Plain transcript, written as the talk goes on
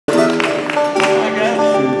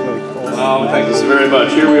Oh, thank you so very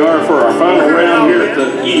much. Here we are for our final round here at the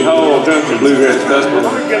Yeehaw Junction Bluegrass Festival.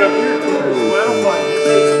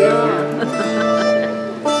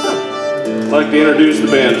 I'd like to introduce the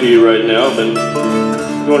band to you right now. I've been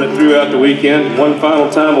doing it throughout the weekend. One final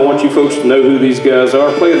time, I want you folks to know who these guys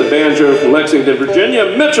are. Playing the banjo from Lexington,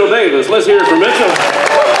 Virginia, Mitchell Davis. Let's hear it for Mitchell.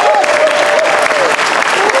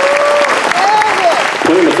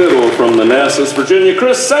 Playing the fiddle from Manassas, Virginia,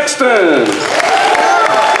 Chris Sexton.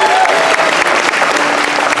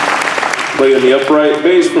 Playing the upright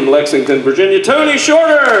bass from Lexington, Virginia, Tony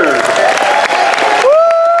Shorter.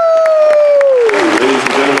 Ladies and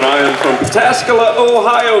gentlemen, I am from Pataskala,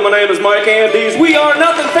 Ohio. My name is Mike Andes. We are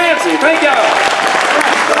Nothing Fancy. Thank y'all.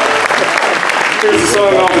 Here's a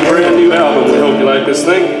song off a brand new album. We hope you like this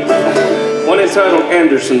thing. One entitled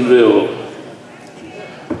Andersonville.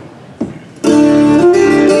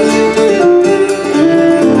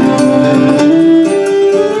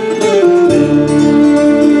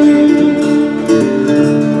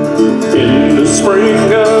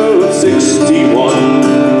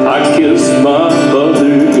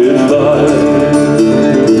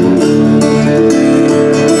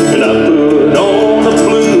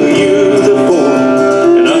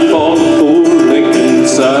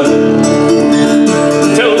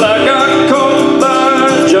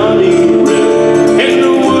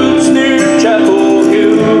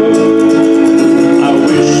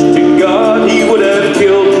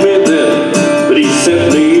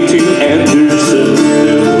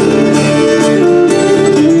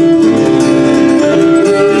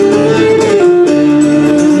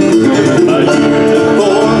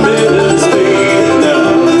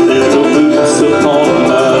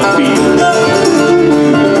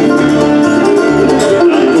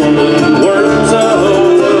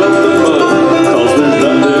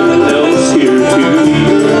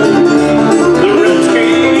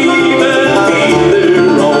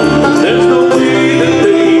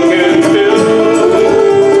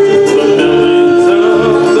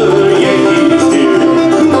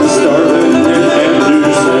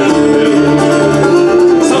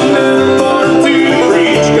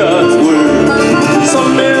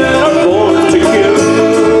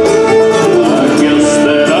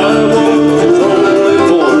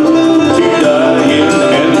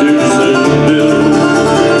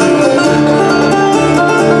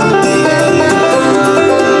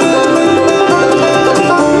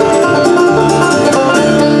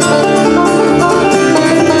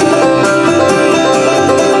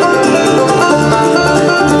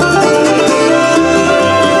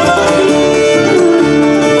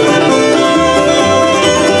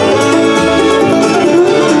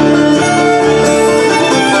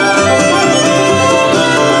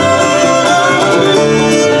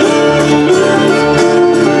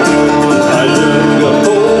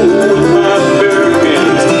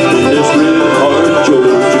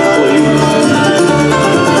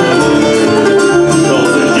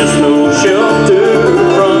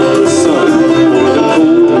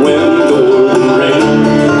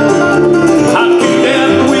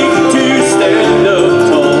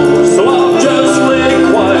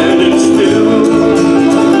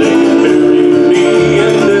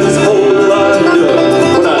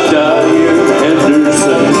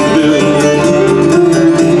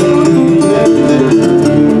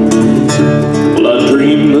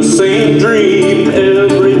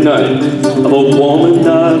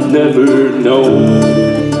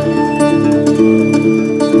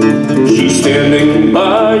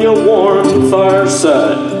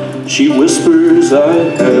 She whispers, I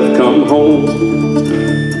have come home.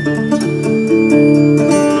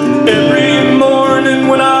 Every morning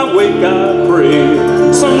when I wake, I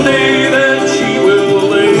pray someday that she will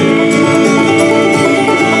lay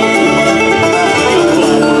a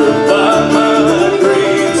flower by my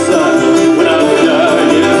graveside when I die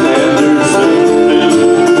in Andersonville.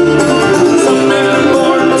 Some men are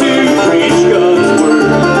born to preach God's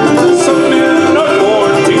word, some men are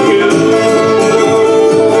born to kill.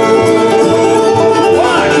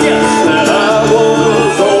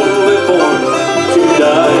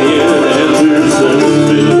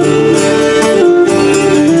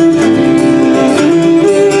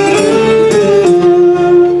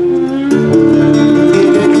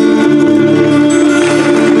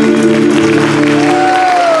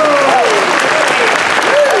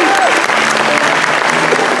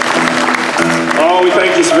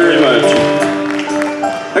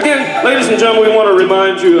 Ladies and gentlemen, we want to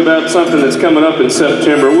remind you about something that's coming up in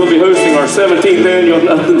September. We'll be hosting our 17th annual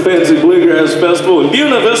Nothing Fancy Bluegrass Festival in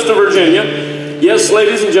Buena Vista, Virginia. Yes,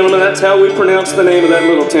 ladies and gentlemen, that's how we pronounce the name of that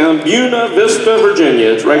little town, Buena Vista, Virginia.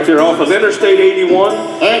 It's right there off of Interstate 81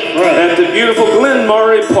 at the beautiful Glen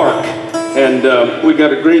Murray Park. And we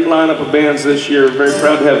got a great lineup of bands this year. Very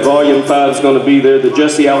proud to have Volume 5 is going to be there. The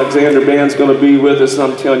Jesse Alexander Band's going to be with us.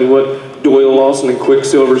 I'm telling you what, Doyle Lawson and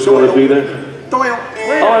Quicksilver is going to be there. Doyle.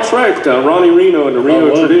 Oh, that's right. Ronnie Reno and the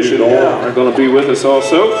Reno Tradition are going to be with us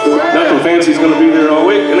also. Nothin Fancy's going to be there all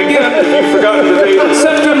week. And again, if you've forgotten the date, it's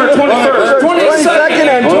September 21st, 22nd,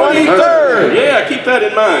 and 23rd. Yeah, keep that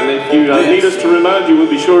in mind. If you need us to remind you, we'll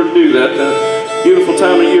be sure to do that. Beautiful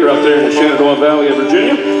time of year out there in the Shenandoah Valley of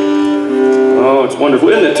Virginia. Oh, it's wonderful.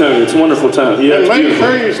 Isn't it, Tony? It's a wonderful time. Yeah, and make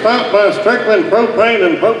sure you stop by Strickland Propane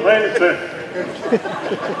and Propane Accessories.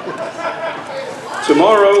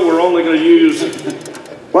 Tomorrow, we're only going to use...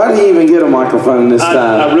 Why did he even get a microphone this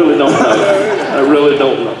time? I really don't know. I really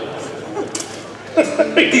don't know.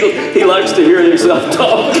 he likes to hear himself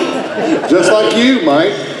talk. Just like you,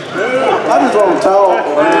 Mike. I just want to talk.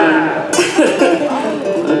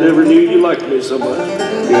 I never knew you liked me so much.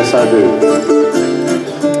 Yes, I do.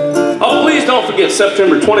 Oh, please don't forget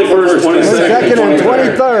September 21st, 22nd, and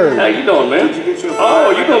 23rd. How you doing, man?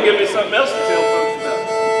 Oh, you're going to give me something else to tell folks about.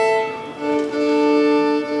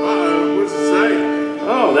 What's it say?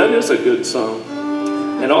 Oh, that is a good song.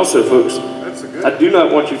 And also, folks, I do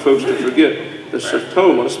not want you folks to forget the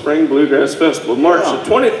Sertoma Spring Bluegrass Festival, March the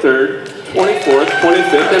 23rd, 24th,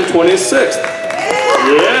 25th, and 26th.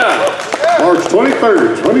 Yeah. March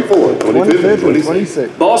 23rd, 24th, 25th, and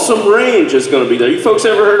 26th. Balsam Range is going to be there. You folks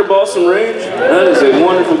ever heard of Balsam Range? That is a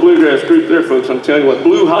wonderful bluegrass group there, folks. I'm telling you what,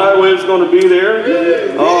 Blue Highway is going to be there.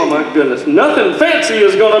 Oh, my goodness. Nothin Fancy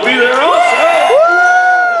is going to be there also.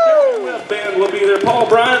 The band will be there. Paul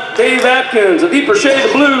Bryant, Dave Atkins, A Deeper Shade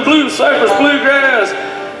of Blue, Blue Cypress Bluegrass.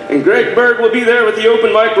 And Greg Berg will be there with the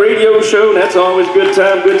open mic radio show. And that's always good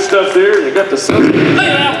time, good stuff there. And they got the sun.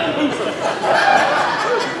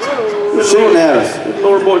 Shooting at us.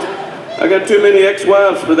 Lord, boys, I got too many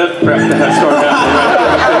ex-wives for that crap to have start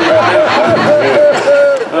happening.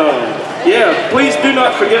 Yeah, please do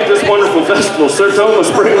not forget this wonderful festival, Sertoma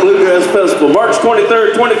Spring Bluegrass Festival, March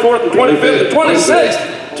 23rd, 24th, and 25th, and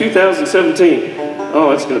 26th, 2017.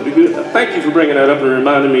 Oh, that's going to be good. Thank you for bringing that up and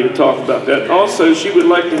reminding me to talk about that. Also, she would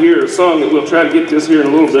like to hear a song that we'll try to get this here in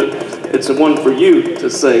a little bit. It's a one for you to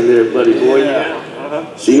sing there, buddy boy. Yeah.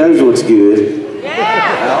 She knows what's good.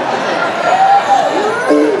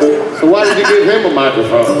 So why did you give him a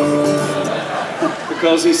microphone?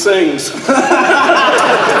 Because he sings. So do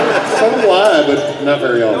I, but not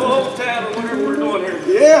very often. No old town or whatever we're doing here.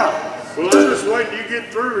 Yeah. Well, I'm just waiting you get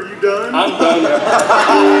through. Are you done? I'm done.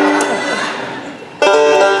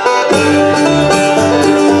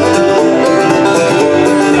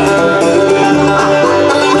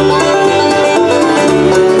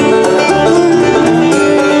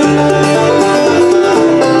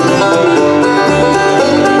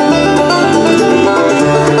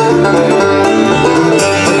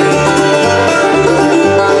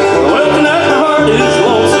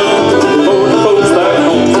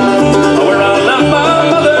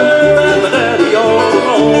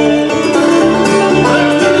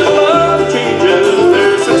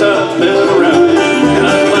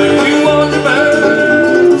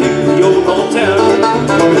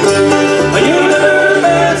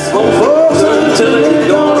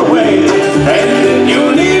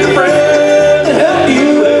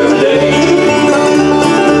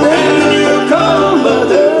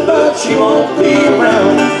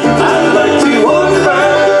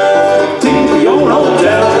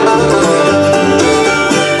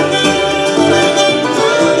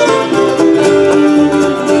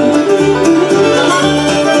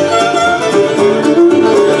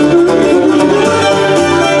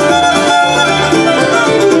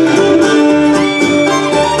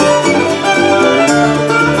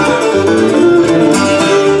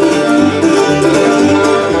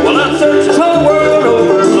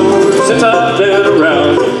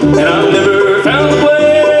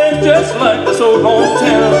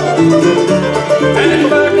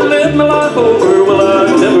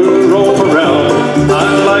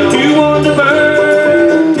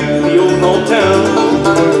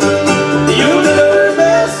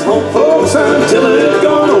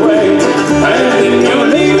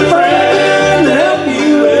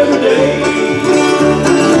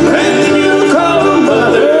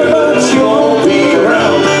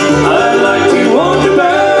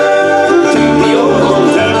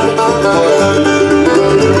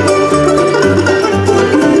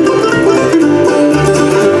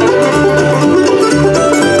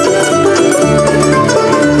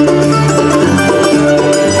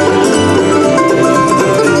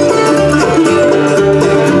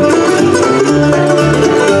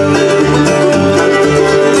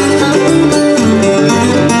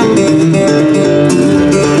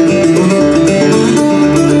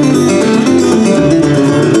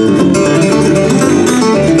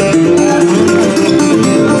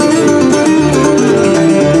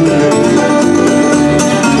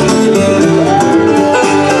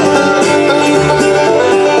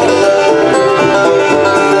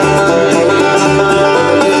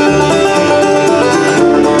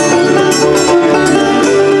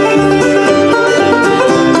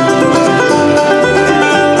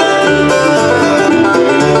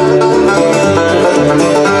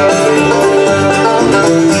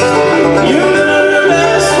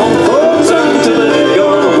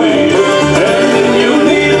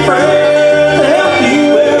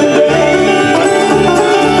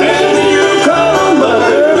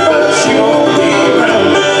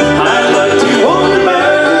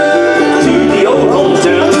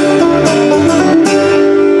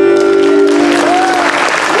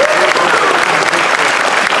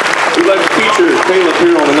 we'd like to feature Caleb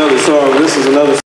here on another song. This is another